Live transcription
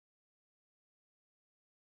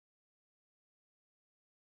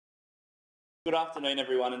Good afternoon,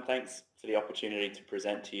 everyone, and thanks for the opportunity to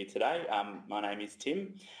present to you today. My name is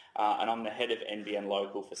Tim, and I'm the head of NBN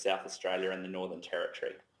Local for South Australia and the Northern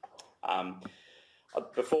Territory.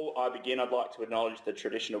 Before I begin, I'd like to acknowledge the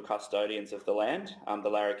traditional custodians of the land,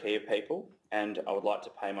 the Larrakia people, and I would like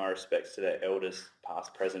to pay my respects to their elders,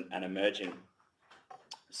 past, present, and emerging.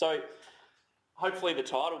 So, hopefully, the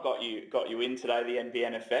title got you in today, the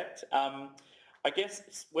NBN effect. I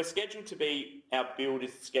guess our build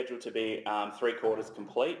is scheduled to be 3/4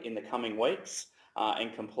 complete in the coming weeks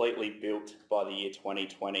and completely built by the year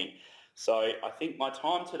 2020. So I think my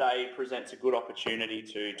time today presents a good opportunity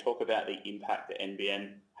to talk about the impact that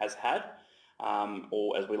NBN has had,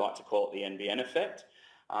 or as we like to call it, the NBN effect.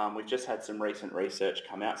 We've just had some recent research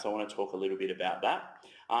come out, so I want to talk a little bit about that.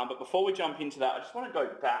 But before we jump into that, I just want to go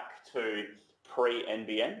back to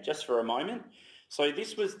pre-NBN just for a moment. So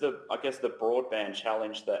this was the broadband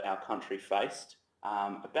challenge that our country faced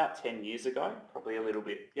about 10 years ago,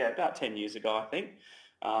 about 10 years ago, I think.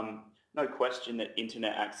 No question that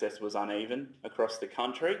internet access was uneven across the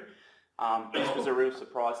country. This was a real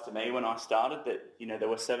surprise to me when I started that, there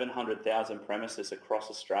were 700,000 premises across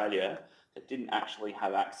Australia that didn't actually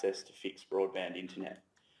have access to fixed broadband internet.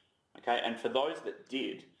 Okay, and for those that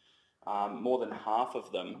did, more than half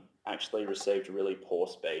of them actually received really poor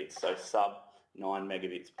speeds, so sub 9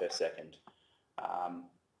 megabits per second.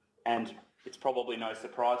 And it's probably no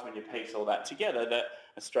surprise when you piece all that together that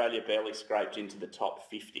Australia barely scraped into the top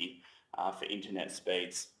 50 for internet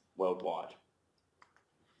speeds worldwide.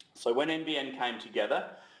 So when NBN came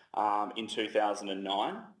together in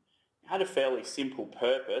 2009, it had a fairly simple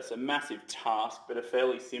purpose, a massive task, but a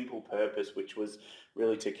fairly simple purpose, which was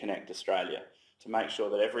really to connect Australia, to make sure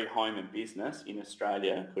that every home and business in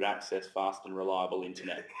Australia could access fast and reliable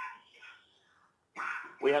internet.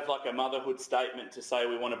 We have like a motherhood statement to say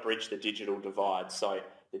we want to bridge the digital divide. So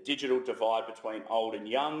the digital divide between old and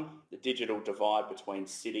young, the digital divide between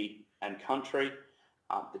city and country,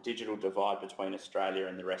 the digital divide between Australia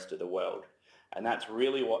and the rest of the world. And that's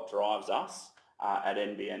really what drives us at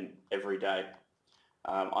NBN every day.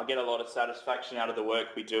 I get a lot of satisfaction out of the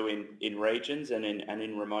work we do in regions and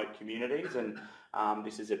in remote communities, and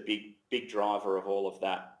this is a big driver of all of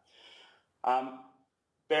that.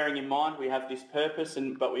 Bearing in mind we have this purpose,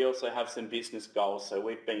 but we also have some business goals. So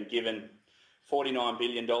we've been given $49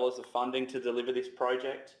 billion of funding to deliver this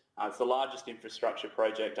project. It's the largest infrastructure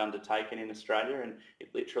project undertaken in Australia, and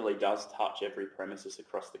it literally does touch every premises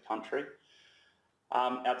across the country.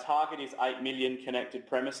 Our target is 8 million connected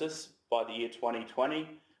premises by the year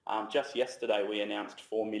 2020. Just yesterday we announced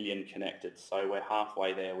 4 million connected, so we're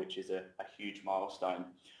halfway there, which is a huge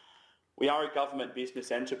milestone. We are a government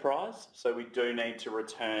business enterprise, so we do need to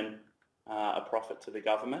return a profit to the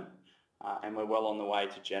government, and we're well on the way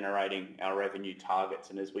to generating our revenue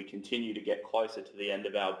targets, and as we continue to get closer to the end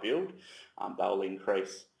of our build, they'll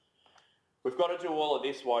increase. We've got to do all of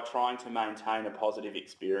this while trying to maintain a positive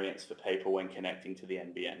experience for people when connecting to the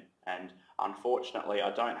NBN, and unfortunately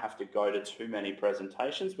I don't have to go to too many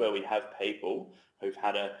presentations where we have people who've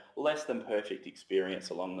had a less than perfect experience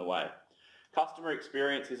along the way. Customer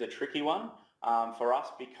experience is a tricky one for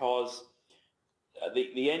us because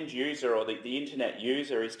the end user or the internet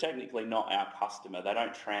user is technically not our customer. They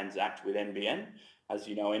don't transact with NBN. As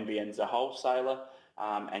you know, NBN's a wholesaler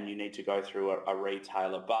and you need to go through a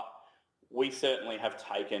retailer. But we certainly have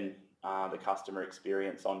taken the customer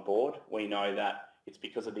experience on board. We know that it's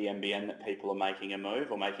because of the NBN that people are making a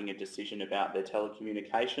move or making a decision about their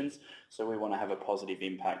telecommunications. So we want to have a positive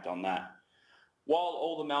impact on that. While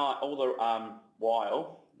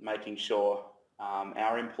making sure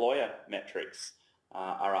our employer metrics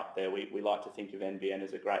are up there. We like to think of NBN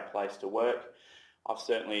as a great place to work. I've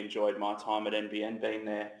certainly enjoyed my time at NBN, been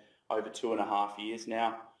there over 2.5 years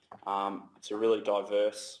now. It's a really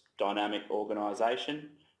diverse, dynamic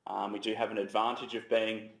organisation. We do have an advantage of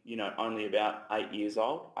being, only about 8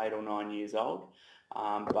 or 9 years old,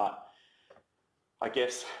 but I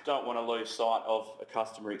guess don't want to lose sight of a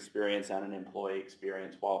customer experience and an employee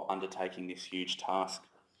experience while undertaking this huge task.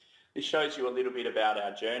 This shows you a little bit about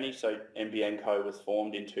our journey. So NBN Co was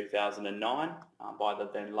formed in 2009 by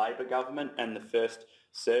the then Labor government, and the first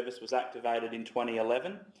service was activated in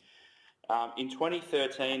 2011. In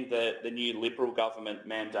 2013, the new Liberal government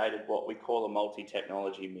mandated what we call a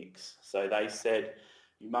multi-technology mix. So they said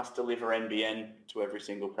you must deliver NBN to every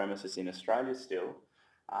single premises in Australia still,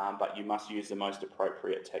 but you must use the most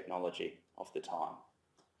appropriate technology of the time.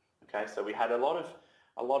 Okay, so we had a lot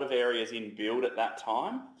of areas in build at that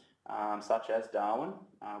time, such as Darwin,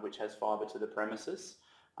 which has fibre to the premises,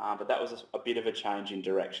 but that was a bit of a change in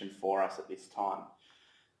direction for us at this time.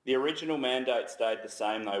 The original mandate stayed the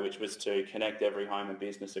same though, which was to connect every home and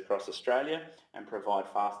business across Australia and provide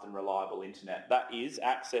fast and reliable internet. That is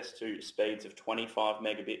access to speeds of 25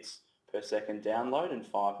 megabits per second download and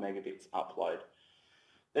 5 megabits upload.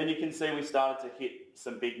 Then you can see we started to hit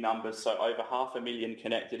some big numbers, so over 500,000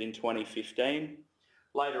 connected in 2015.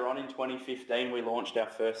 Later on in 2015 we launched our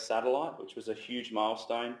first satellite, which was a huge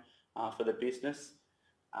milestone for the business,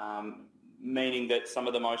 meaning that some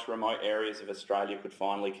of the most remote areas of Australia could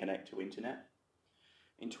finally connect to internet.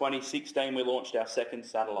 In 2016 we launched our second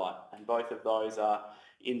satellite, and both of those are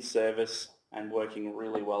in service and working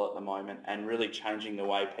really well at the moment and really changing the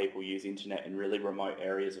way people use internet in really remote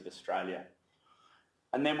areas of Australia.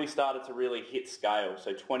 And then we started to really hit scale.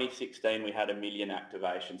 So 2016 we had 1 million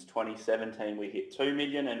activations, 2017 we hit 2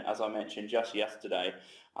 million, and as I mentioned just yesterday,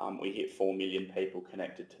 we hit 4 million people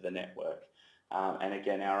connected to the network. And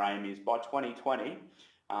again, our aim is by 2020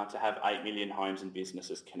 to have 8 million homes and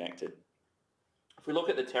businesses connected. If we look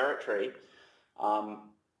at the territory,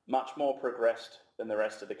 much more progressed than the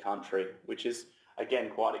rest of the country, which is again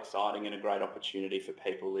quite exciting and a great opportunity for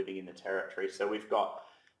people living in the territory. So we've got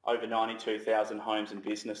over 92,000 homes and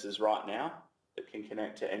businesses right now that can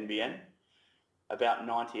connect to NBN. About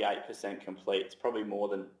 98% complete. It's probably more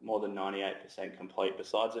than 98% complete.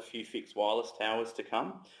 Besides a few fixed wireless towers to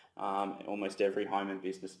come, almost every home and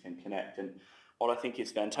business can connect. And what I think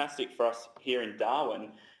is fantastic for us here in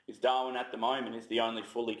Darwin is Darwin at the moment is the only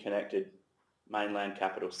fully connected mainland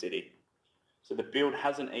capital city. So the build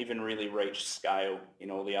hasn't even really reached scale in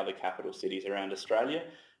all the other capital cities around Australia,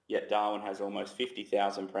 yet Darwin has almost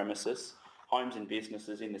 50,000 premises, homes and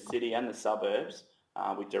businesses in the city and the suburbs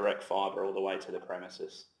with direct fibre all the way to the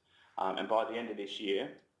premises. And by the end of this year,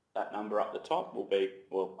 that number up the top will be,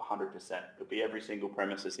 well, 100%. It'll be every single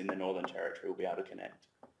premises in the Northern Territory will be able to connect.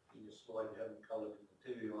 In your slide, you haven't coloured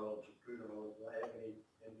the Tiwi Islands or Cruiser Islands. Do they have any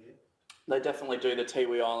NBN? They definitely do. The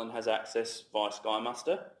Tiwi Island has access via Sky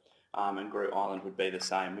Muster, and Groot Island would be the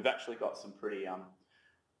same. We've actually got some pretty...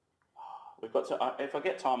 if I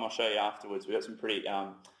get time, I'll show you afterwards. We've got some pretty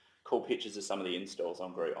cool pictures of some of the installs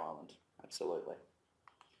on Groot Island. Absolutely.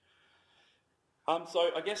 So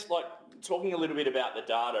I guess like talking a little bit about the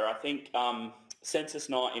data, I think Census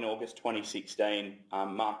night in August 2016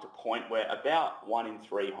 marked a point where about 1 in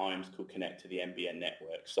 3 homes could connect to the NBN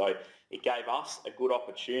network. So it gave us a good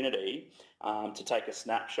opportunity to take a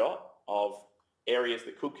snapshot of areas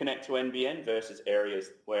that could connect to NBN versus areas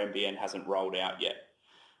where NBN hasn't rolled out yet.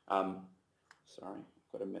 Sorry,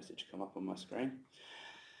 I've got a message come up on my screen.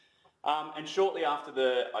 And shortly after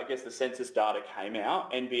the census data came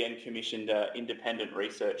out, NBN commissioned an independent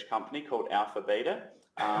research company called Alpha Beta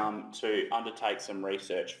to undertake some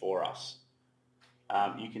research for us.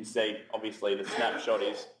 You can see, obviously, the snapshot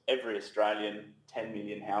is every Australian, 10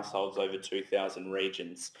 million households over 2,000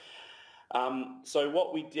 regions. So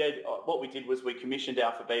what we did was we commissioned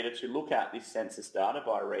Alpha Beta to look at this census data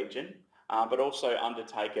by region, but also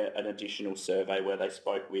undertake an additional survey where they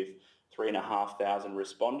spoke with 3,500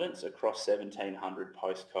 respondents across 1,700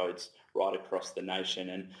 postcodes right across the nation.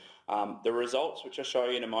 And the results, which I'll show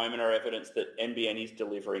you in a moment, are evidence that NBN is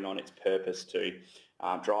delivering on its purpose to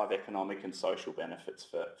drive economic and social benefits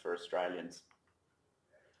for Australians.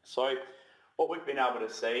 So what we've been able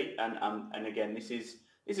to see, and again, this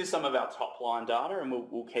is some of our top line data, and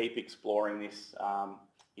we'll keep exploring this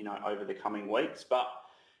over the coming weeks, but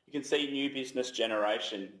you can see new business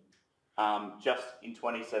generation just in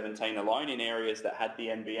 2017 alone in areas that had the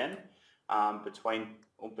NBN,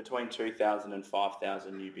 between 2,000 and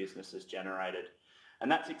 5,000 new businesses generated.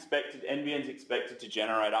 And that's expected, NBN's expected to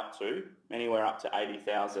generate anywhere up to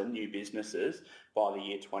 80,000 new businesses by the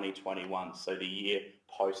year 2021, so the year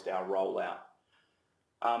post our rollout.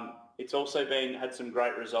 It's also had some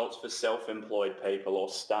great results for self-employed people or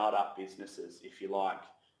start-up businesses, if you like.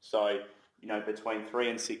 So, between 3,000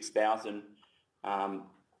 and 6,000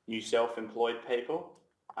 new self-employed people,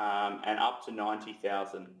 and up to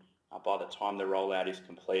 90,000 by the time the rollout is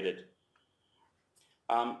completed.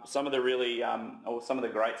 Some of the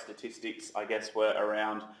great statistics, I guess, were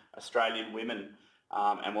around Australian women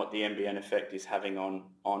and what the NBN effect is having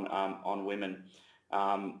on women.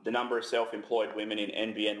 The number of self-employed women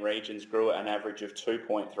in NBN regions grew at an average of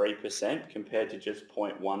 2.3% compared to just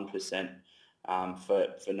 0.1%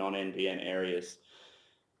 for non-NBN areas.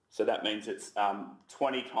 So that means it's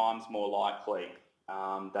 20 times more likely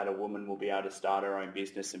that a woman will be able to start her own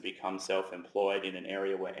business and become self-employed in an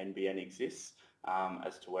area where NBN exists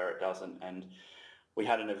as to where it doesn't. And we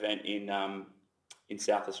had an event in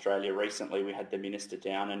South Australia recently. We had the minister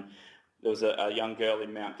down, and there was a young girl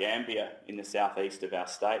in Mount Gambier in the southeast of our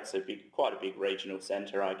state, so quite a big regional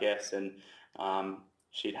centre, I guess. And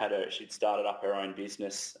she'd started up her own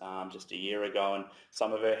business just a year ago, and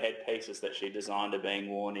some of her headpieces that she designed are being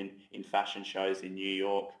worn in fashion shows in New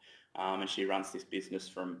York. And she runs this business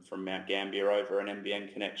from Mount Gambier over an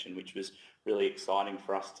NBN connection, which was really exciting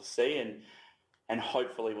for us to see, and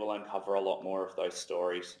hopefully we'll uncover a lot more of those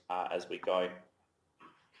stories as we go.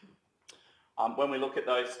 When we look at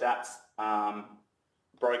those stats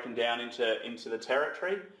broken down into the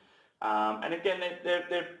territory, and again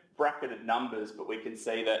they're bracketed numbers, but we can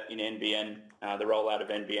see that in NBN, the rollout of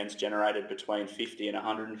NBN's generated between 50 and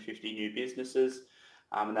 150 new businesses,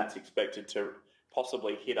 and that's expected to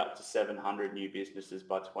possibly hit up to 700 new businesses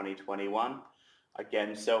by 2021.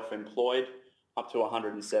 Again, self-employed, up to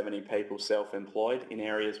 170 people self-employed in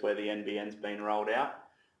areas where the NBN's been rolled out,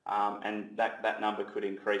 and that number could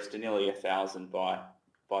increase to nearly 1,000 by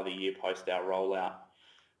the year post our rollout.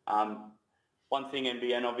 One thing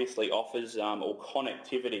NBN obviously offers, or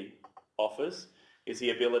connectivity offers, is the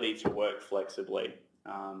ability to work flexibly.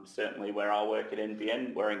 Certainly where I work at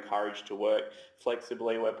NBN, we're encouraged to work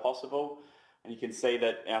flexibly where possible. And you can see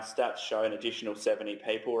that our stats show an additional 70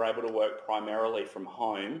 people were able to work primarily from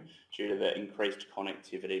home due to the increased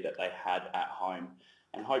connectivity that they had at home.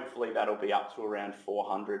 And hopefully that'll be up to around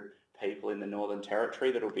 400 people in the Northern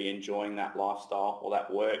Territory that'll be enjoying that lifestyle or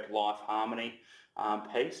that work-life harmony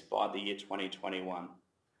piece by the year 2021.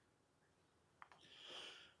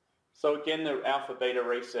 So again, the alpha beta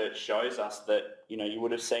research shows us that, you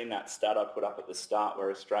would have seen that stat I put up at the start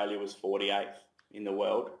where Australia was 48th in the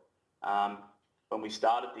world. When we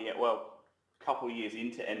started a couple of years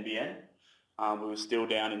into NBN, we were still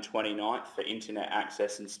down in 29th for internet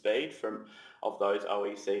access and speed of those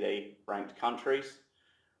OECD ranked countries,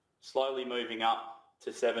 slowly moving up to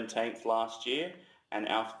 17th last year, and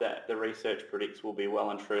after that the research predicts we'll be well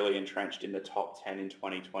and truly entrenched in the top 10 in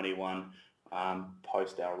 2021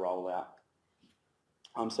 post our rollout.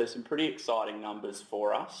 So some pretty exciting numbers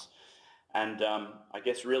for us. And I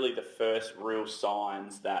guess really the first real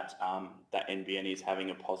signs that NBN is having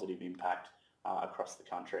a positive impact across the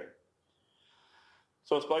country.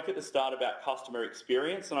 So I spoke at the start about customer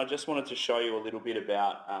experience, and I just wanted to show you a little bit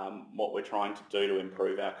about what we're trying to do to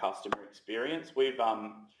improve our customer experience. We've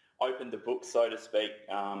opened the book, so to speak,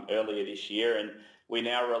 earlier this year, and we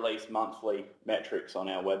now release monthly metrics on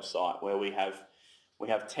our website where we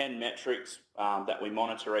have 10 metrics that we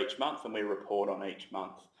monitor each month and we report on each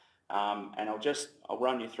month. And I'll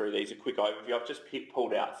run you through these, a quick overview. I've just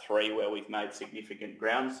pulled out 3 where we've made significant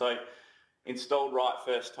ground. So installed right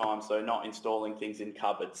first time, so not installing things in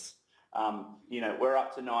cupboards. We're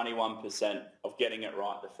up to 91% of getting it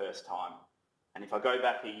right the first time. And if I go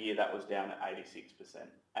back a year, that was down at 86%.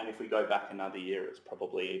 And if we go back another year, it's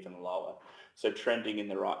probably even lower. So trending in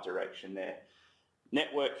the right direction there.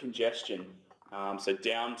 Network congestion, so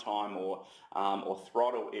downtime or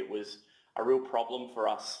throttle, it was a real problem for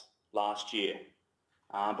us last year.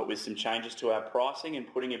 But with some changes to our pricing and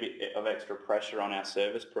putting a bit of extra pressure on our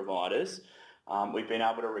service providers, we've been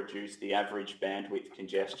able to reduce the average bandwidth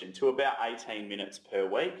congestion to about 18 minutes per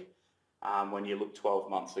week. When you look 12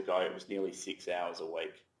 months ago, it was nearly 6 hours a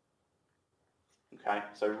week. Okay,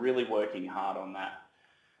 so really working hard on that.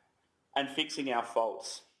 And fixing our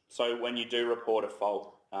faults. So when you do report a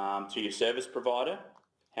fault to your service provider,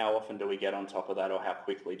 how often do we get on top of that, or how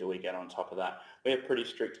quickly do we get on top of that? We have pretty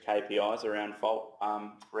strict KPIs around fault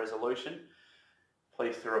resolution.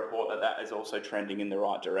 Pleased to report that is also trending in the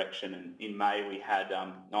right direction. And in May, we had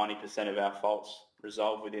 90% of our faults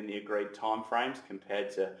resolved within the agreed timeframes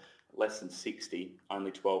compared to less than 60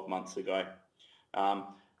 only 12 months ago.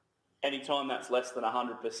 Anytime that's less than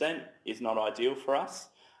 100% is not ideal for us,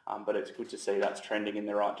 but it's good to see that's trending in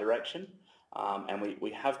the right direction. And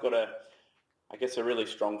we have got a really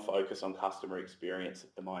strong focus on customer experience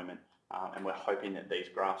at the moment, and we're hoping that these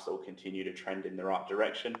graphs will continue to trend in the right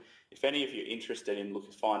direction. If any of you are interested in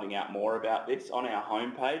finding out more about this, on our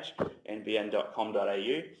homepage, nbn.com.au,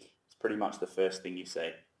 it's pretty much the first thing you see.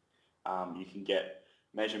 You can get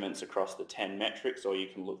measurements across the 10 metrics, or you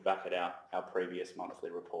can look back at our previous monthly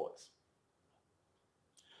reports.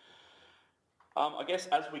 I guess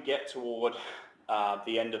as we get toward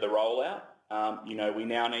the end of the rollout, we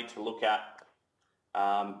now need to look at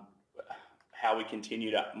how we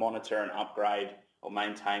continue to monitor and upgrade, or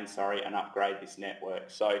maintain, and upgrade this network.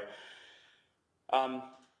 So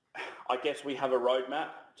I guess we have a roadmap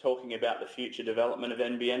talking about the future development of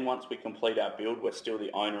NBN. Once we complete our build, we're still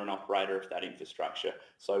the owner and operator of that infrastructure.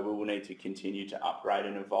 So we will need to continue to upgrade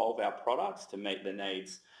and evolve our products to meet the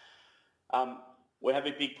needs. We have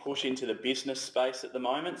a big push into the business space at the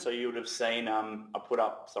moment. So you would have seen, I put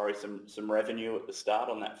up, some revenue at the start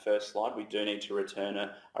on that first slide. We do need to return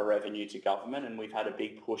a revenue to government, and we've had a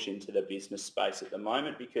big push into the business space at the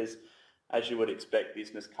moment because, as you would expect,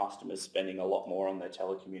 business customers spending a lot more on their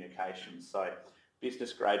telecommunications. So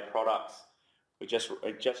business grade products. We just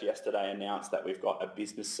yesterday announced that we've got a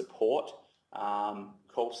business support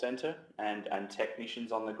call centre and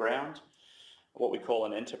technicians on the ground, what we call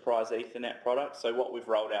an enterprise Ethernet product. So what we've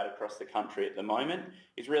rolled out across the country at the moment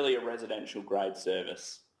is really a residential grade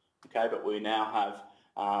service. Okay, but we now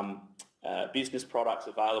have business products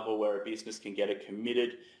available where a business can get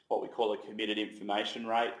what we call a committed information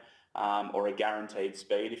rate, or a guaranteed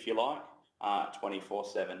speed, if you like,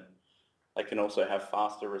 24/7. They can also have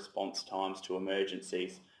faster response times to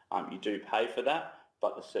emergencies. You do pay for that,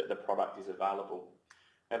 but the product is available.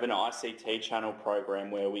 We have an ICT channel program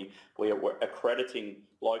where we are accrediting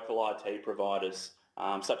local IT providers,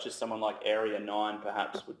 such as someone like Area 9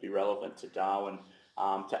 perhaps would be relevant to Darwin,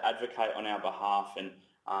 to advocate on our behalf and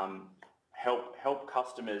help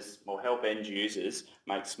customers or help end users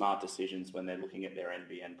make smart decisions when they're looking at their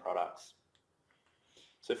NBN products.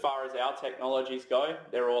 So far as our technologies go,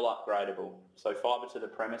 they're all upgradable. So fibre to the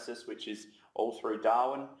premises, which is all through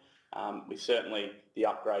Darwin, the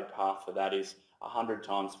upgrade path for that is 100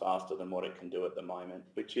 times faster than what it can do at the moment,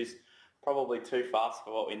 which is probably too fast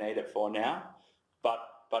for what we need it for now, but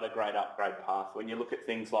a great upgrade path. When you look at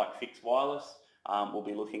things like fixed wireless, we'll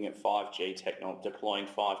be looking at deploying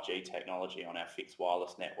 5G technology on our fixed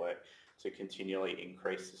wireless network to continually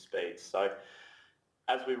increase the speed. So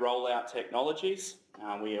as we roll out technologies,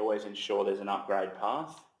 we always ensure there's an upgrade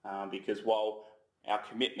path, because while our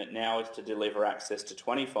commitment now is to deliver access to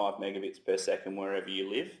 25 megabits per second wherever you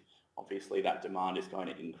live, obviously that demand is going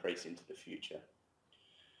to increase into the future.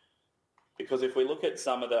 Because if we look at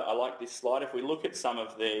I like this slide, if we look at some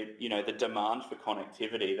of the demand for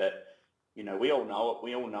connectivity that, we all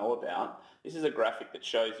know about, this is a graphic that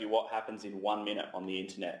shows you what happens in 1 minute on the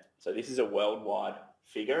internet. So this is a worldwide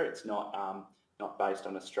figure. It's not based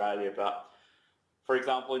on Australia, but for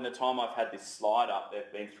example, in the time I've had this slide up, there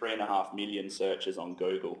have been 3.5 million searches on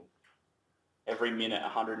Google. Every minute,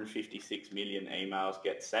 156 million emails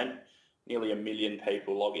get sent. Nearly 1 million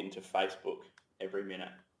people log into Facebook every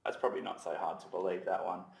minute. That's probably not so hard to believe, that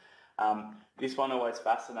one. This one always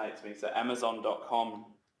fascinates me. So Amazon.com,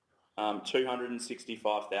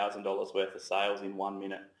 $265,000 worth of sales in 1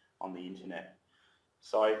 minute on the internet.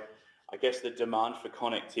 So I guess the demand for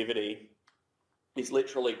connectivity is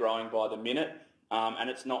literally growing by the minute, and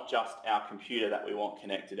it's not just our computer that we want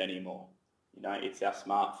connected anymore. It's our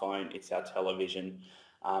smartphone, it's our television.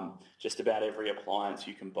 Just about every appliance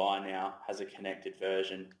you can buy now has a connected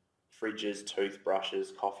version. Fridges,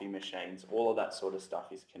 toothbrushes, coffee machines, all of that sort of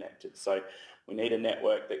stuff is connected. So we need a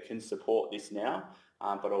network that can support this now,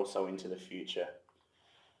 but also into the future.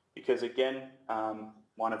 Because again,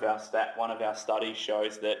 one of our studies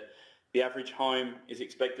shows that the average home is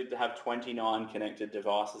expected to have 29 connected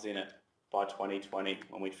devices in it by 2020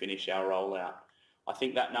 when we finish our rollout. I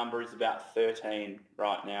think that number is about 13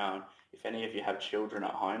 right now. If any of you have children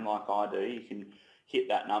at home like I do, you can hit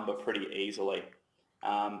that number pretty easily.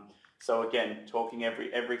 So again, talking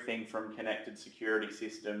everything from connected security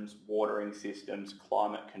systems, watering systems,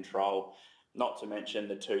 climate control, not to mention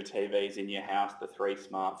the 2 TVs in your house, the 3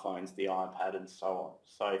 smartphones, the iPad and so on.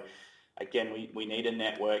 So again, we need a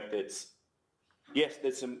network that's, yes,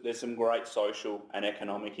 there's some great social and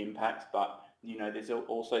economic impacts, but there's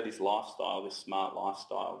also this lifestyle, this smart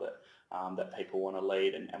lifestyle that people want to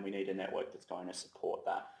lead, and we need a network that's going to support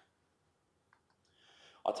that.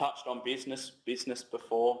 I touched on business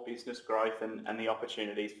before, business growth, and the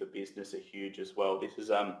opportunities for business are huge as well. This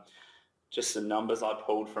is just some numbers I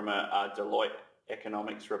pulled from a Deloitte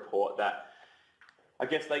economics report that I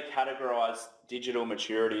guess they categorise digital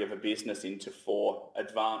maturity of a business into 4: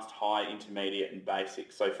 advanced, high, intermediate and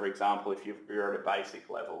basic. So for example, if you're at a basic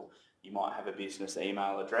level, you might have a business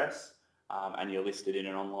email address and you're listed in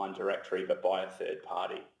an online directory but by a third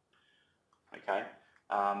party. Okay,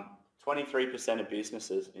 23% of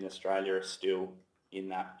businesses in Australia are still in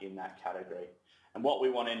that category. And what we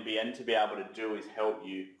want NBN to be able to do is help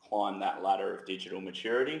you climb that ladder of digital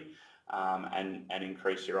maturity and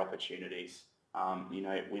increase your opportunities.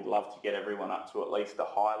 We'd love to get everyone up to at least a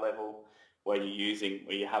high level where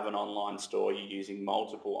you have an online store, you're using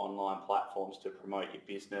multiple online platforms to promote your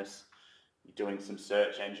business, you're doing some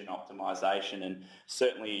search engine optimization, and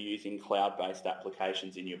certainly you're using cloud-based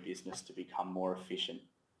applications in your business to become more efficient.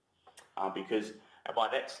 Because my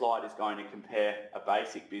next slide is going to compare a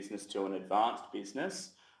basic business to an advanced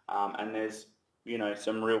business, and there's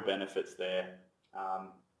some real benefits there.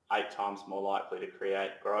 8 times more likely to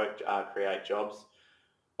create jobs,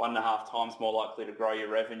 1.5 times more likely to grow your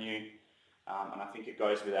revenue, and I think it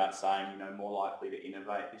goes without saying, more likely to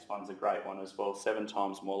innovate. This one's a great one as well. 7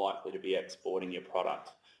 times more likely to be exporting your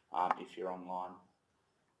product if you're online.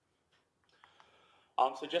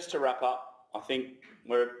 So just to wrap up, I think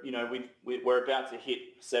we're about to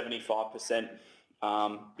hit 75%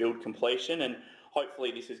 build completion, and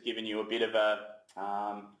hopefully this has given you a bit of a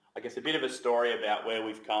bit of a story about where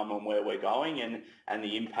we've come and where we're going, and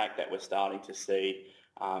the impact that we're starting to see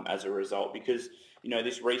as a result. Because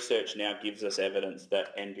this research now gives us evidence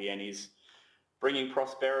that NBN is bringing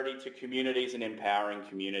prosperity to communities and empowering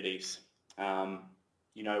communities.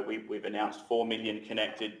 We've announced 4 million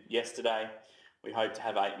connected yesterday. We hope to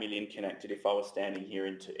have 8 million connected if I was standing here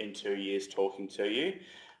in 2 years talking to you.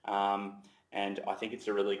 And I think it's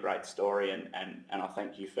a really great story, and I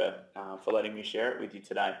thank you for letting me share it with you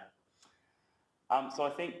today. So I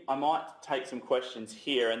think I might take some questions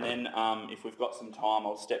here, and then if we've got some time,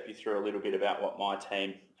 I'll step you through a little bit about what my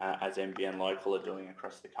team as NBN Local are doing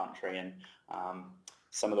across the country, and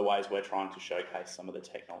some of the ways we're trying to showcase some of the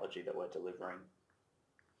technology that we're delivering.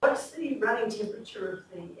 What's the running temperature of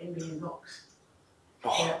the NBN box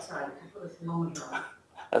outside? You can put a thermometer on.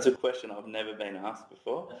 That's a question I've never been asked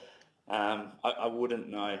before. I wouldn't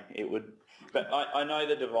know. It would, but I know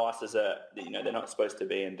the devices are, they're not supposed to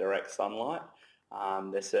be in direct sunlight.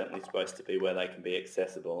 They're certainly supposed to be where they can be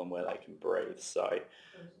accessible and where they can breathe. So, it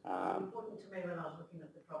was important to me when I was looking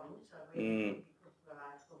at the problem. So we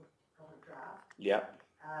got a draft. Yep.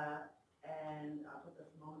 And I put the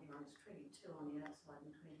thermometer on. It's 22 on the outside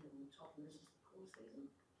and 20 on the top, and this is the cool season.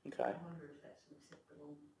 Okay. I wonder if that's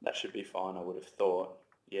acceptable. That should be fine, I would have thought.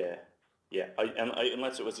 Yeah.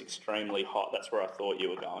 Unless it was extremely hot, that's where I thought you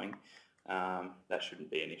were going. That shouldn't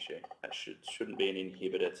be an issue. That shouldn't be an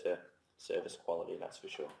inhibitor to service quality, that's for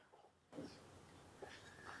sure.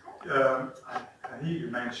 I hear you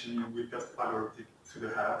mentioned we've got fiber optic to the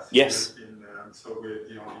house. Yes. So we're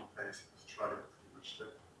the only place in Australia which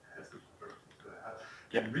has the fiber optic to the house.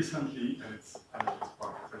 Yep. And recently, and it's part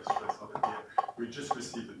of the stress of it here, we just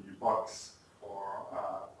received a new box for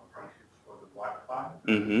the Wi-Fi.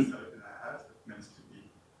 Mm-hmm. It means to be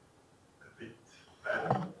a bit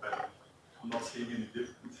better, but I'm not seeing any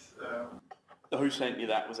difference. Who sent you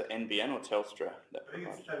that? Was it NBN or Telstra? I think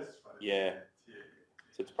it's Telstra. Yeah.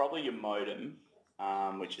 So it's probably your modem,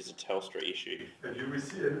 which is a Telstra issue. Have you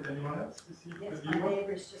received anyone else? Yes, my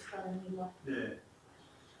neighbour's just got a new one. Yeah.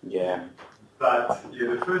 Yeah. But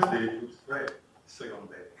the first day it looks great. Second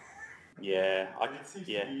day. Yeah. It seems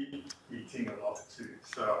to be eating a lot too.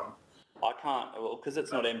 So. I can't, because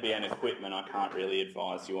it's not NBN equipment, I can't really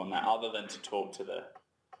advise you on that, other than to talk to the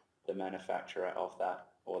manufacturer of that,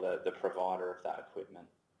 or the provider of that equipment.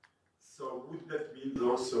 So would that mean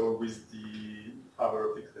also with the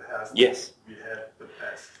fiber optic that has, yes, we have the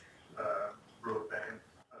best broadband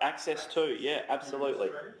access to? Yeah, absolutely,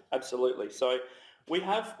 absolutely. So we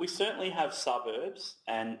certainly have suburbs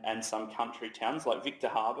and some country towns like Victor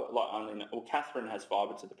Harbour, Katherine has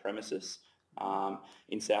fibre to the premises.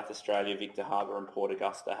 In South Australia, Victor Harbour and Port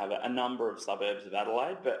Augusta have a number of suburbs of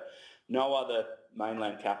Adelaide, but no other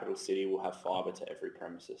mainland capital city will have fibre to every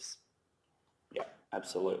premises. Yeah,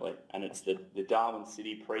 absolutely. And it's the Darwin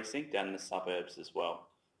City precinct and the suburbs as well.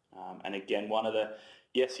 And again,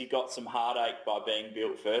 yes, you got some heartache by being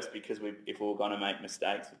built first, because if we were going to make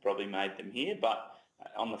mistakes, we probably made them here. But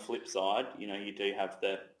on the flip side, you do have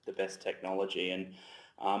the best technology. And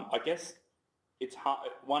I guess it's hard.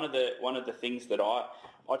 One of the things that I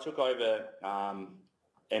took over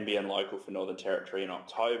NBN Local for Northern Territory in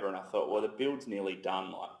October, and I thought, well, the build's nearly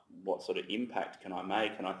done. Like, what sort of impact can I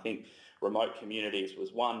make? And I think remote communities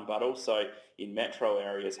was one, but also in metro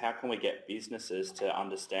areas, how can we get businesses to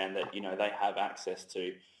understand that they have access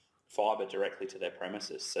to fibre directly to their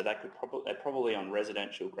premises? So they're probably on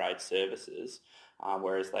residential grade services,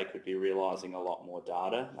 whereas they could be realising a lot more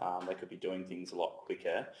data. They could be doing things a lot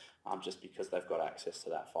quicker, just because they've got access to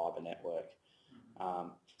that fibre network.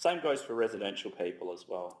 Same goes for residential people as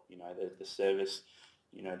well. The service,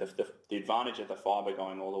 the advantage of the fibre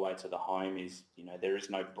going all the way to the home is, there is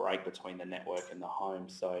no break between the network and the home.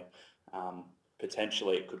 So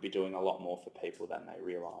potentially it could be doing a lot more for people than they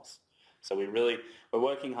realise. So we're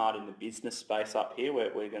working hard in the business space up here.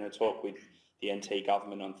 We're going to talk with the NT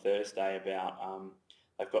government on Thursday about,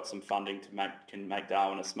 they've got some funding to make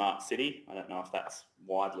Darwin a smart city. I don't know if that's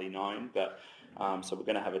widely known, but so we're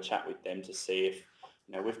going to have a chat with them to see if,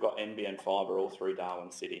 we've got NBN fibre all through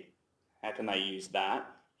Darwin City. How can they use that,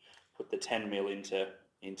 put the 10 mil into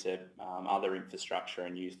other infrastructure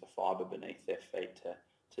and use the fibre beneath their feet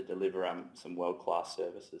to deliver some world-class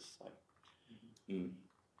services. So,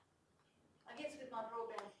 I guess with my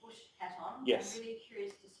broadband push hat on, yes. I'm really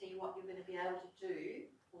curious to see what you're going to be able to do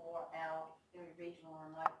for our very regional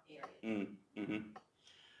and remote areas.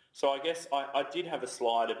 So I guess I did have a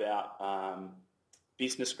slide about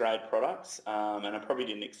business grade products, and I probably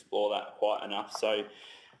didn't explore that quite enough. So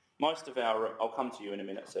most of I'll come to you in a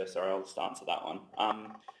minute, sir, sorry, I'll just answer that one.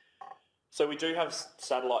 So we do have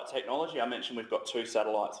satellite technology. I mentioned we've got 2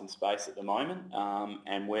 satellites in space at the moment,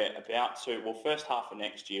 and we're about to, first half of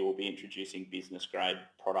next year we'll be introducing business grade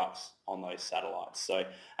products on those satellites. So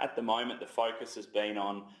at the moment the focus has been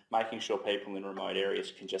on making sure people in remote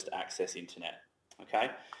areas can just access internet,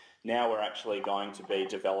 okay? Now we're actually going to be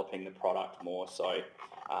developing the product more. So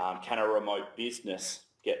can a remote business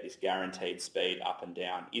get this guaranteed speed up and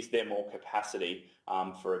down? Is there more capacity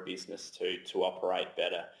for a business to operate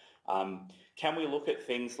better? Can we look at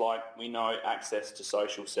things like, we know access to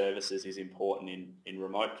social services is important in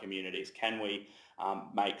remote communities. Can we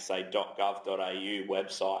make, say, .gov.au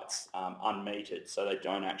websites unmetered so they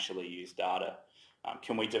don't actually use data?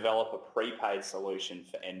 Can we develop a prepaid solution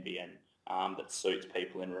for NBN that suits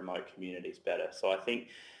people in remote communities better? So I think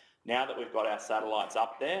now that we've got our satellites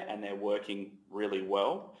up there and they're working really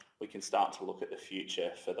well, we can start to look at the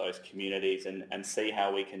future for those communities and see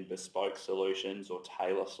how we can bespoke solutions or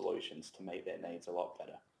tailor solutions to meet their needs a lot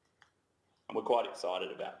better. And we're quite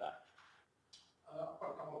excited about that. I've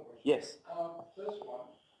got a couple of questions. Yes. First one,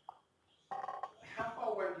 how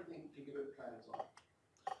far away do you think gigabit plans are?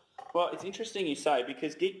 Well, it's interesting you say,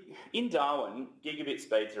 because in Darwin, gigabit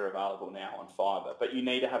speeds are available now on fibre, but you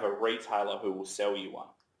need to have a retailer who will sell you one.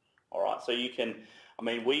 All right, so you can,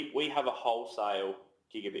 we have a wholesale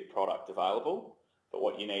gigabit product available, but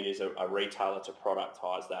what you need is a retailer to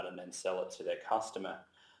productise that and then sell it to their customer.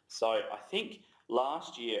 So I think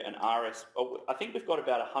last year I think we've got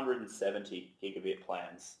about 170 gigabit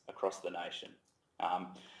plans across the nation.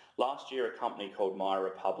 Last year a company called My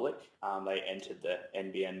Republic, they entered the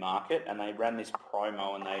NBN market and they ran this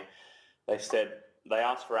promo, and they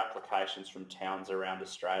asked for applications from towns around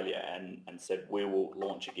Australia and said, we will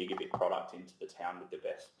launch a gigabit product into the town with the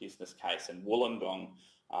best business case. And Wollongong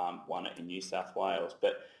won it in New South Wales,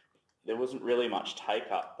 but there wasn't really much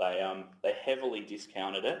take up. They heavily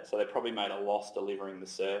discounted it, so they probably made a loss delivering the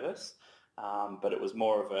service, but it was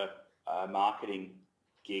more of a marketing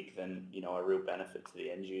gig than a real benefit to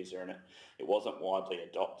the end user, and it wasn't widely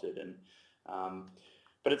adopted.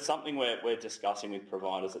 But it's something we're discussing with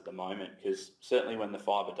providers at the moment, because certainly when the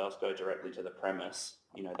fibre does go directly to the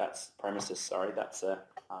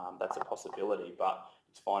that's a possibility, but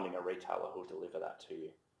it's finding a retailer who'll deliver that to you.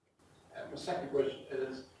 And my second question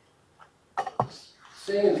is,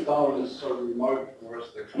 seeing as Darwin is so remote from the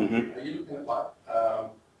rest of the country, are you looking at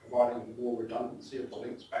providing more redundancy of the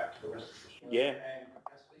links back to the rest of Australia and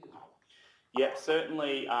capacity as well? Yeah,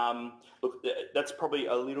 certainly. Look, that's probably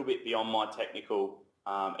a little bit beyond my technical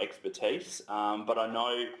expertise, but I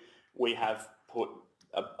know we have put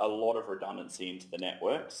a lot of redundancy into the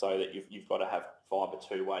network, so that you've got to have fibre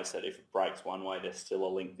two ways, so that if it breaks one way, there's still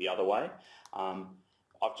a link the other way.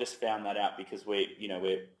 I've just found that out because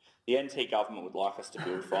the NT government would like us to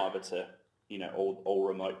build fibre to all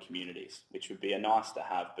remote communities, which would be a nice to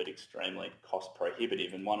have but extremely cost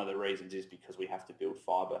prohibitive. And one of the reasons is because we have to build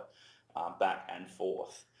fibre back and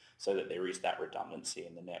forth so that there is that redundancy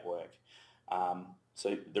in the network.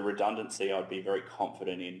 So the redundancy, I'd be very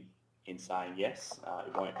confident in saying yes,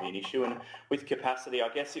 it won't be an issue. And with capacity, I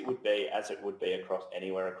guess it would be as it would be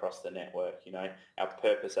anywhere across the network. Our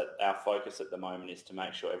focus at the moment is to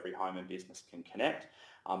make sure every home and business can connect.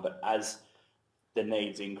 But as the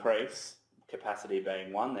needs increase, capacity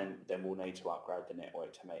being one, then we'll need to upgrade the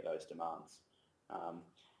network to meet those demands.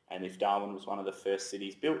 And if Darwin was one of the first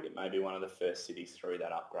cities built, it may be one of the first cities through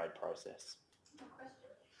that upgrade process.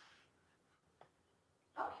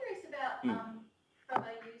 I'm curious about, from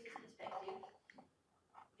a user's perspective,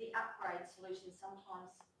 the upgrade solutions,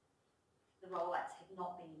 sometimes the rollouts have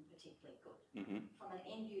not been particularly good. From an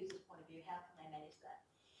end user's point of view, how can they manage that?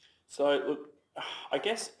 So look, I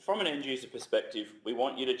guess from an end user perspective, we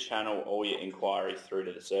want you to channel all your inquiries through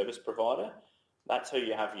to the service provider. That's who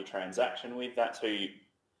you have your transaction with. That's who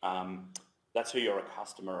you're a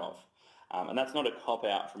customer of. And that's not a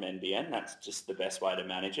cop-out from NBN, that's just the best way to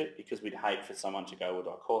manage it, because we'd hate for someone to go, well, do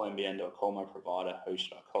I call NBN, do I call my provider, who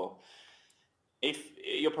should I call? If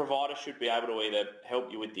your provider should be able to either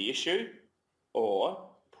help you with the issue or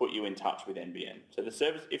put you in touch with NBN. So the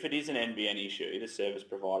service, if it is an NBN issue, the service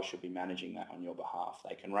provider should be managing that on your behalf.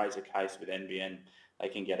 They can raise a case with NBN, they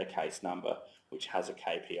can get a case number which has a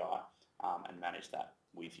KPI and manage that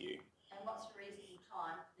with you. And what's a reasonable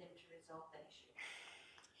time for them to resolve that issue?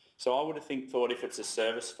 So I would have thought if it's a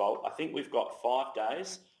service fault, I think we've got 5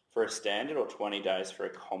 days for a standard or 20 days for a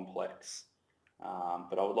complex.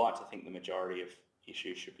 But I would like to think the majority of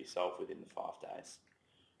issues should be solved within the 5 days.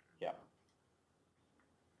 Yeah.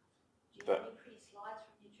 Do you have any pretty slides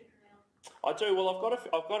from your trip around? I do. Well,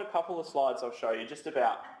 I've got a couple of slides I'll show you just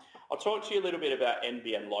about. I'll talk to you a little bit about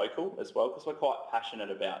NBN Local as well, because we're quite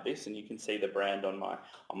passionate about this, and you can see the brand on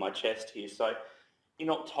my chest here. So in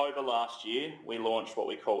October last year, we launched what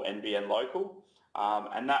we call NBN Local,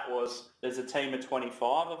 and there's a team of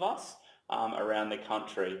 25 of us around the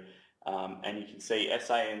country, and you can see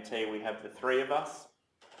SANT, we have the 3 of us,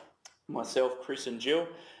 myself, Chris and Jill.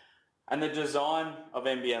 And the design of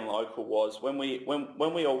NBN Local was when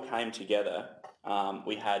we all came together,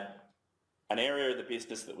 we had an area of the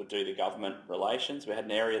business that would do the government relations, we had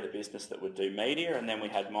an area of the business that would do media, and then we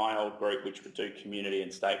had my old group which would do community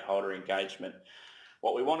and stakeholder engagement.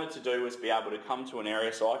 What we wanted to do was be able to come to an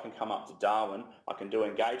area, so I can come up to Darwin, I can do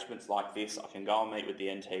engagements like this, I can go and meet with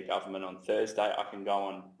the NT government on Thursday, I can go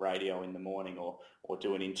on radio in the morning or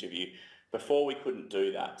do an interview. Before we couldn't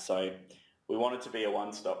do that, so we wanted to be a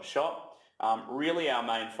one-stop shop. Really our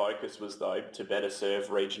main focus was though to better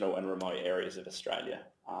serve regional and remote areas of Australia,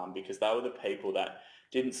 because they were the people that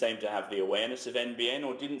didn't seem to have the awareness of NBN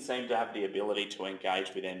or didn't seem to have the ability to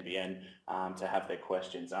engage with NBN to have their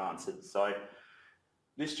questions answered. So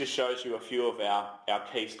this just shows you a few of our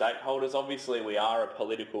key stakeholders. Obviously we are a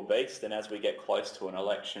political beast, and as we get close to an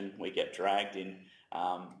election we get dragged in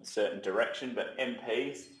a certain direction, but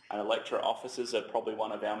MPs and electorate officers are probably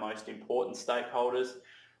one of our most important stakeholders.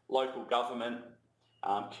 Local government,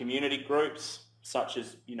 community groups such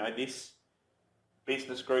as this,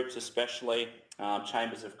 business groups especially,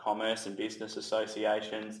 chambers of commerce and business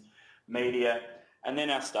associations, media, and then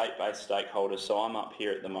our state-based stakeholders. So I'm up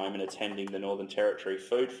here at the moment attending the Northern Territory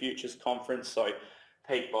Food Futures Conference, so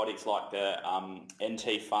peak bodies like the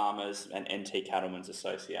NT Farmers and NT Cattlemen's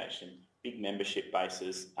Association, big membership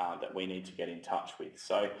bases that we need to get in touch with.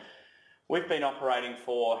 So we've been operating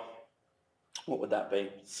for, what would that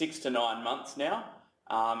be, 6 to 9 months now,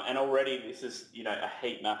 and already this is a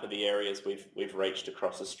heat map of the areas we've reached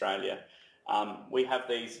across Australia. We have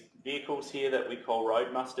these vehicles here that we call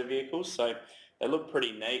road muster vehicles, so they look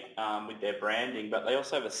pretty neat with their branding, but they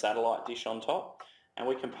also have a satellite dish on top, and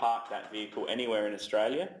we can park that vehicle anywhere in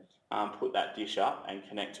Australia, put that dish up and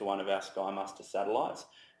connect to one of our Sky Muster satellites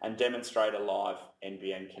and demonstrate a live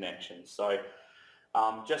NBN connection. So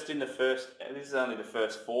just in this is only the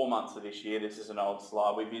first 4 months of this year, this is an old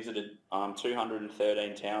slide, we visited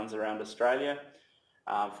 213 towns around Australia,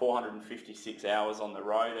 456 hours on the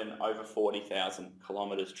road and over 40,000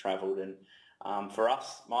 kilometres travelled. And for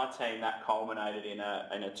us, my team, that culminated in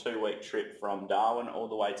a 2-week trip from Darwin all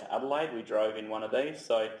the way to Adelaide. We drove in one of these,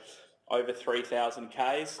 so over 3,000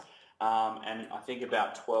 Ks, and I think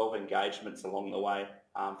about 12 engagements along the way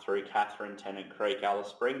through Katherine, Tennant Creek, Alice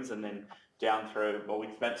Springs, and then down through, well, we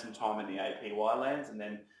spent some time in the APY lands and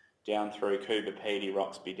then down through Coober Pedy,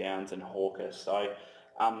 Roxby Downs and Hawker. So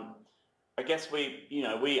I guess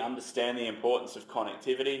we understand the importance of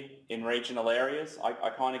connectivity in regional areas. I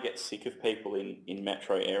kind of get sick of people in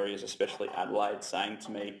metro areas, especially Adelaide, saying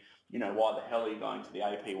to me, why the hell are you going to the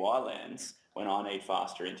APY lands when I need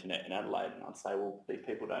faster internet in Adelaide? And I'd say, well, these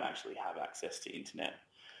people don't actually have access to internet.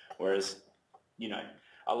 Whereas,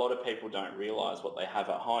 a lot of people don't realise what they have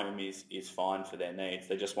at home is fine for their needs.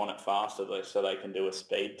 They just want it faster so they can do a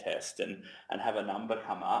speed test and have a number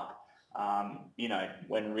come up.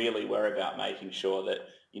 When really we're about making sure that,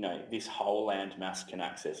 this whole land mass can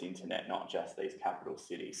access internet, not just these capital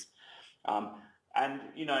cities. And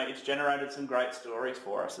it's generated some great stories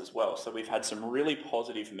for us as well. So we've had some really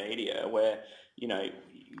positive media where,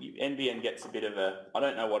 NBN gets a bit of a, I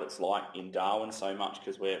don't know what it's like in Darwin so much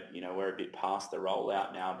because we're a bit past the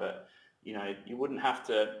rollout now, but, you wouldn't have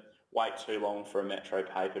to wait too long for a metro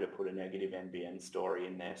paper to put a negative NBN story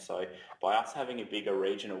in there. So by us having a bigger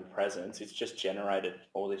regional presence, it's just generated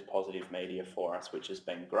all this positive media for us, which has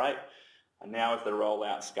been great. And now as the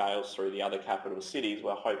rollout scales through the other capital cities,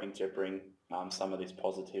 we're hoping to bring some of this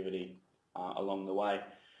positivity along the way.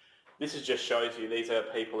 This just shows you, these are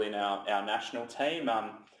people in our national team.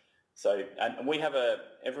 And we have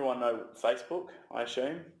everyone know Facebook, I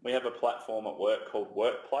assume? We have a platform at work called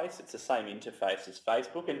Workplace. It's the same interface as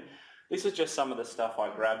Facebook. And this is just some of the stuff I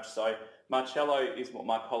grabbed. So Marcello is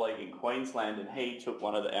my colleague in Queensland, and he took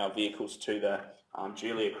one of our vehicles to the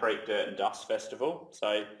Julia Creek Dirt and Dust Festival.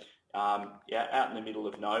 So, out in the middle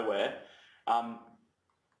of nowhere.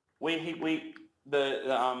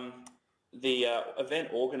 The event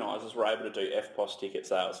organisers were able to do FPOS ticket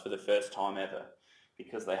sales for the first time ever.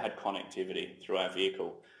 because they had connectivity through our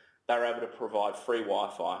vehicle. They were able to provide free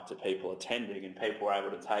Wi-Fi to people attending, and people were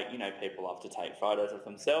able to take, people love to take photos of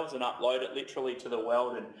themselves and upload it literally to the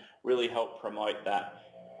world and really help promote that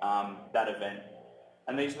event.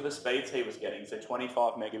 And these were the speeds he was getting, so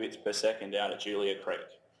 25 megabits per second out at Julia Creek.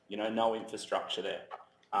 No infrastructure there,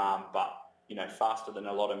 but faster than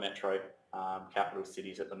a lot of metro capital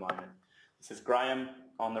cities at the moment. This is Graham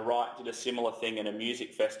on the right, did a similar thing in a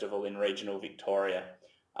music festival in regional Victoria.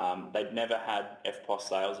 They'd never had FPOS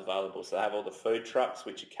sales available, so they have all the food trucks,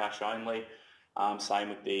 which are cash only, same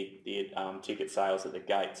with the ticket sales at the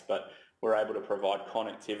gates, but we're able to provide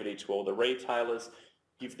connectivity to all the retailers,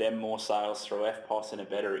 give them more sales through FPOS and a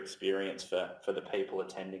better experience for the people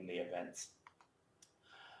attending the events.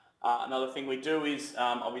 Another thing we do is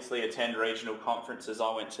obviously attend regional conferences.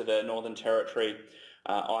 I went to the Northern Territory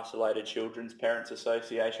Isolated Children's Parents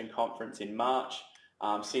Association conference in March.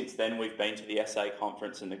 Since then we've been to the SA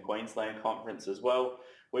conference and the Queensland conference as well.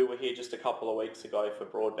 We were here just a couple of weeks ago for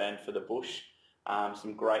Broadband for the Bush.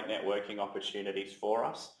 Some great networking opportunities for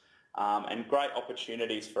us and great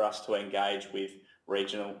opportunities for us to engage with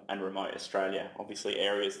regional and remote Australia. Obviously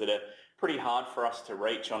areas that are pretty hard for us to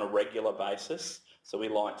reach on a regular basis. So we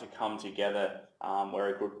like to come together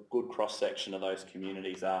where a good cross-section of those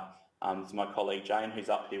communities are. This is my colleague Jane, who's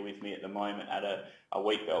up here with me at the moment at a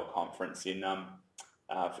Wheatbelt conference in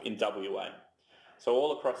WA. So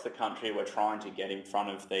all across the country we're trying to get in front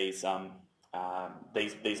of these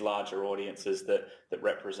larger audiences that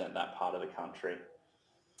represent that part of the country.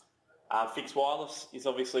 Fixed wireless is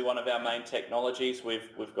obviously one of our main technologies.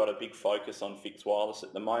 We've got a big focus on fixed wireless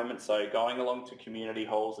at the moment, so going along to community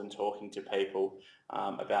halls and talking to people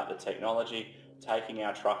about the technology, taking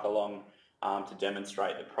our truck along to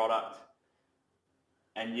demonstrate the product.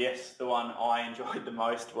 And yes, the one I enjoyed the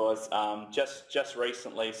most was just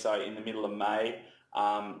recently, so in the middle of May,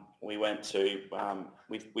 we went to,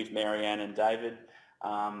 with Marianne and David,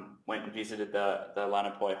 went and visited the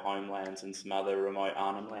Lanapoi homelands and some other remote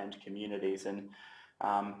Arnhem Land communities, and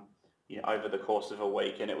over the course of a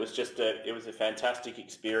week, and it was a fantastic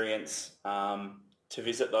experience to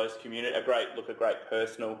visit those communities. A great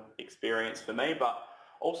personal experience for me, but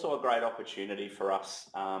also a great opportunity for us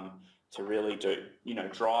to really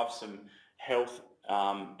drive some health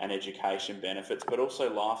and education benefits, but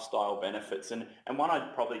also lifestyle benefits. And one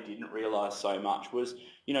I probably didn't realise so much was,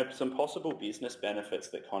 some possible business benefits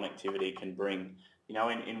that connectivity can bring. In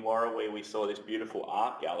Warrawee we saw this beautiful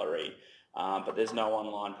art gallery, but there's no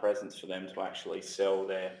online presence for them to actually sell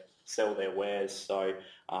their wares. So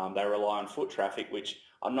they rely on foot traffic, which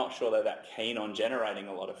I'm not sure they're that keen on generating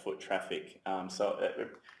a lot of foot traffic.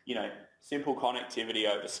 Simple connectivity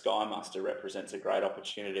over Sky Muster represents a great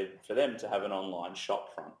opportunity for them to have an online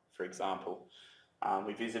shop front, for example.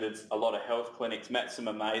 We visited a lot of health clinics, met some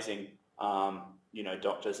amazing,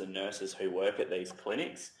 doctors and nurses who work at these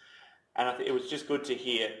clinics. And I think it was just good to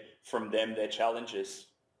hear from them their challenges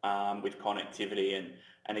with connectivity.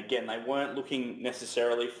 And again, they weren't looking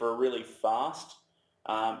necessarily for a really fast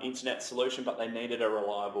internet solution, but they needed a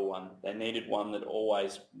reliable one. They needed one that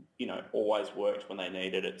always worked when they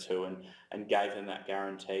needed it to, and gave them that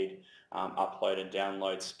guaranteed upload and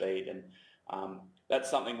download speed. And that's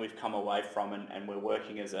something we've come away from, and we're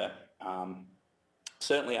working as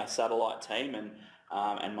certainly our satellite team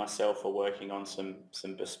and myself are working on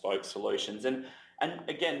some bespoke solutions, and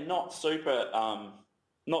again, not super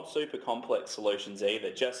complex solutions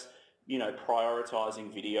either. Just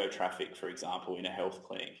prioritising video traffic, for example, in a health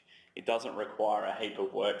clinic. It doesn't require a heap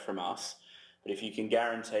of work from us, but if you can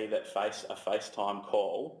guarantee that a FaceTime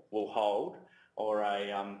call will hold, or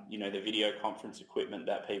the video conference equipment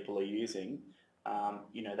that people are using,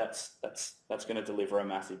 that's going to deliver a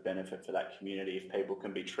massive benefit for that community if people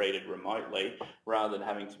can be treated remotely rather than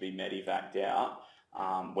having to be medevaced out,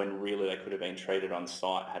 when really they could have been treated on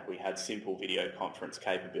site had we had simple video conference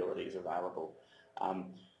capabilities available.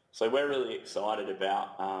 So we're really excited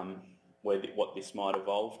about what this might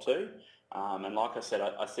evolve to. And like I said,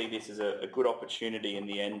 I see this as a good opportunity in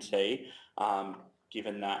the NT,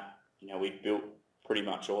 given that we've built pretty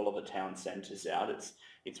much all of the town centres out.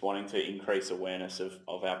 It's wanting to increase awareness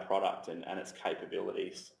of our product and its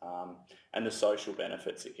capabilities, and the social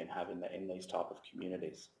benefits it can have in these type of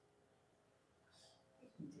communities.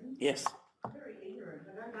 Yes? I'm very ignorant.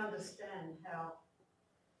 I don't understand how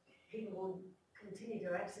people will continue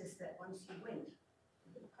to access that once you went.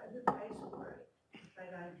 Who pays for it if they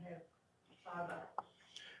don't have fibre?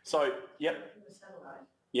 So, yep. From the satellite.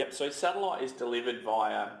 Yep, so satellite is delivered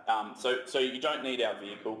via, so you don't need our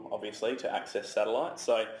vehicle, obviously, to access satellite.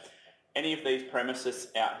 So any of these premises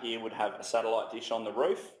out here would have a satellite dish on the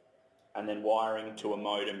roof. and then wiring to a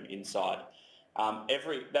modem inside.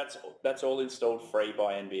 That's all installed free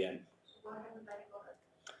by NBN. Why haven't they got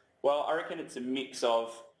it? Well, I reckon it's a mix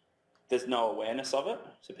of there's no awareness of it,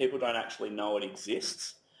 so people don't actually know it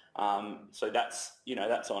exists. So that's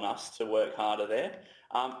on us to work harder there.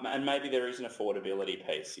 And maybe there is an affordability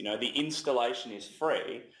piece. The installation is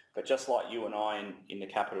free, but just like you and I in the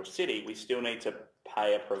capital city, we still need to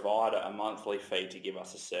pay a provider a monthly fee to give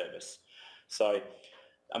us a service. So,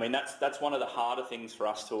 I mean, that's one of the harder things for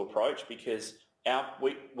us to approach, because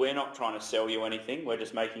we're not trying to sell you anything. We're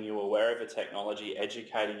just making you aware of the technology,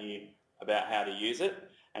 educating you about how to use it,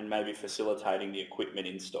 and maybe facilitating the equipment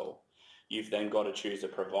install. You've then got to choose a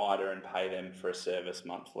provider and pay them for a service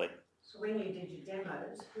monthly. So when you did your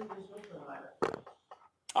demos, who was your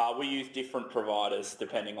provider? We use different providers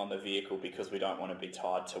depending on the vehicle, because we don't want to be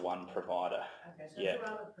tied to one provider. Okay, so Yeah.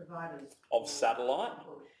 who are the providers? Of satellite?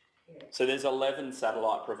 Yeah. So there's 11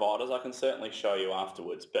 satellite providers. I can certainly show you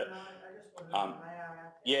afterwards. But No, I just wonder if they are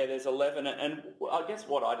out there. yeah, there's 11. And I guess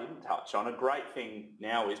what I didn't touch on, a great thing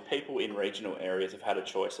now is people in regional areas have had a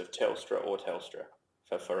choice of Telstra or Telstra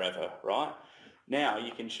for forever, right? Now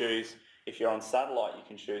you can choose, if you're on satellite, you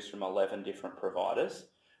can choose from 11 different providers.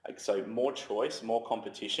 So more choice, more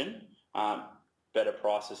competition, better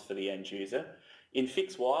prices for the end user. In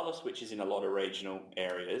fixed wireless, which is in a lot of regional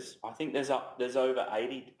areas, I think there's over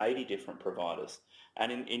 80 different providers.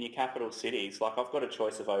 And in your capital cities, like I've got a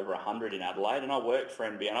choice of over 100 in Adelaide, and I work for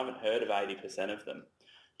NBN. I haven't heard of 80% of them,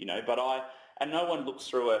 but no one looks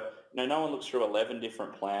through 11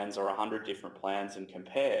 different plans or 100 different plans and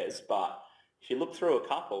compares. But if you look through a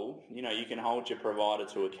couple, you can hold your provider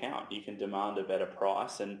to account. You can demand a better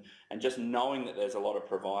price, and just knowing that there's a lot of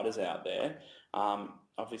providers out there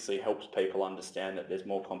obviously helps people understand that there's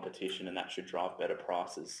more competition, and that should drive better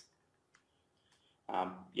prices.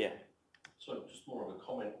 Yeah. So just more of a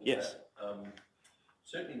comment. Yes.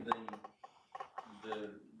 Certainly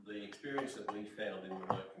the experience that we found in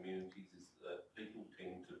remote communities is that people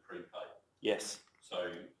tend to prepay. Yes. So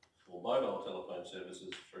for mobile telephone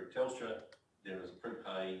services through Telstra, there is a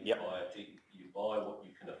prepay. Yep. You buy what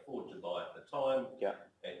you can afford to buy at the time. Yeah.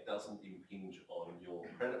 It doesn't impinge on your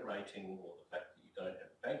credit rating or the fact that you don't have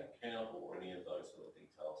a bank account or any of those sort of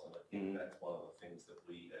details. And I think that's one of the things that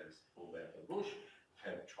we as Broadband for the Bush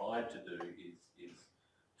have tried to do is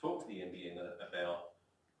talk to the NBN about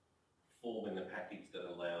forming a package that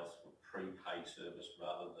allows for prepay service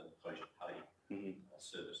rather than post-pay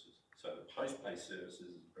services. So the post-pay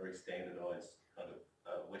services is a very standardised kind of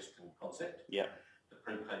Western concept. Yeah. The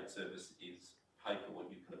prepaid service is pay for what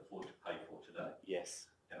you can afford to pay for today. Yes.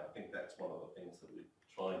 And I think that's one of the things that we're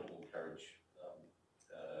trying to encourage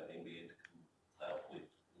NBN to come out with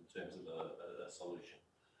in terms of a solution.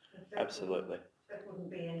 Absolutely. That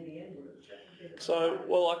wouldn't be NBN, would it? That would be the So, provider.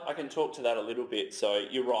 well, I can talk to that a little bit. So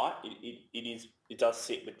you're right, it does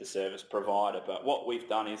sit with the service provider, but what we've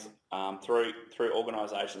done is through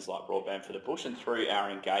organisations like Broadband for the Bush and through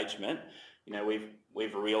our engagement,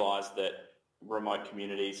 we've realised that remote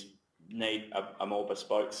communities need a more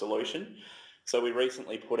bespoke solution. So we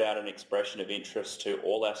recently put out an expression of interest to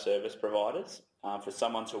all our service providers for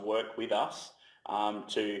someone to work with us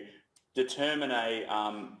to determine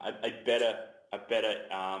a better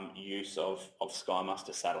use of Sky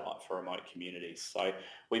Muster satellite for remote communities. So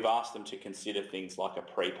we've asked them to consider things like a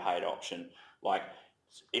prepaid option. Like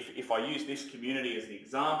if I use this community as the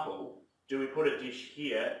example, do we put a dish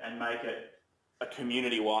here and make it a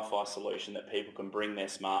community Wi-Fi solution that people can bring their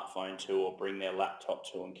smartphone to or bring their laptop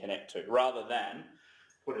to and connect to, rather than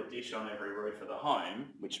put a dish on every roof of the home,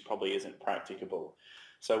 which probably isn't practicable.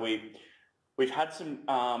 So we've had some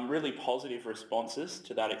really positive responses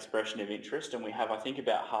to that expression of interest, and we have, I think,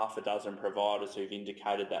 about half a dozen providers who've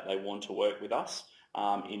indicated that they want to work with us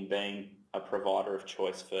in being a provider of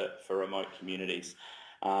choice for remote communities.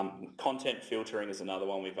 Content filtering is another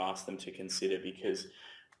one we've asked them to consider, because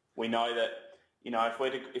we know that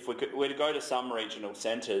if we were to go to some regional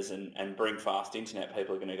centres and bring fast internet,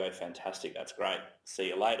 people are going to go, fantastic, that's great, see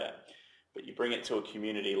you later. But you bring it to a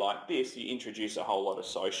community like this, you introduce a whole lot of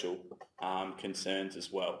social concerns as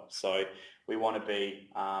well. So we want to be,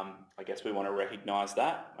 we want to recognise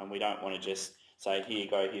that, and we don't want to just say, here you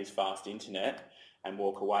go, here's fast internet, and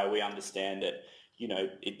walk away. We understand that,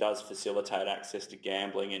 it does facilitate access to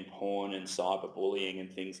gambling and porn and cyberbullying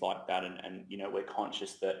and things like that, and we're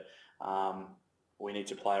conscious that we need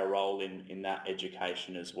to play a role in that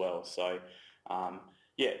education as well. So,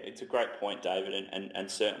 it's a great point, David,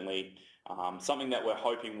 and certainly something that we're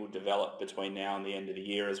hoping will develop between now and the end of the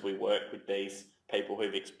year as we work with these people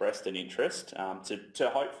who've expressed an interest to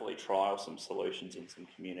hopefully trial some solutions in some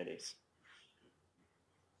communities.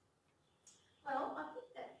 Well, I think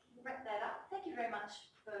that we'll wrap that up. Thank you very much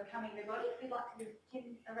for coming, everybody. We'd like to give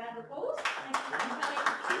a round of applause. Thank you for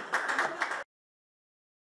coming.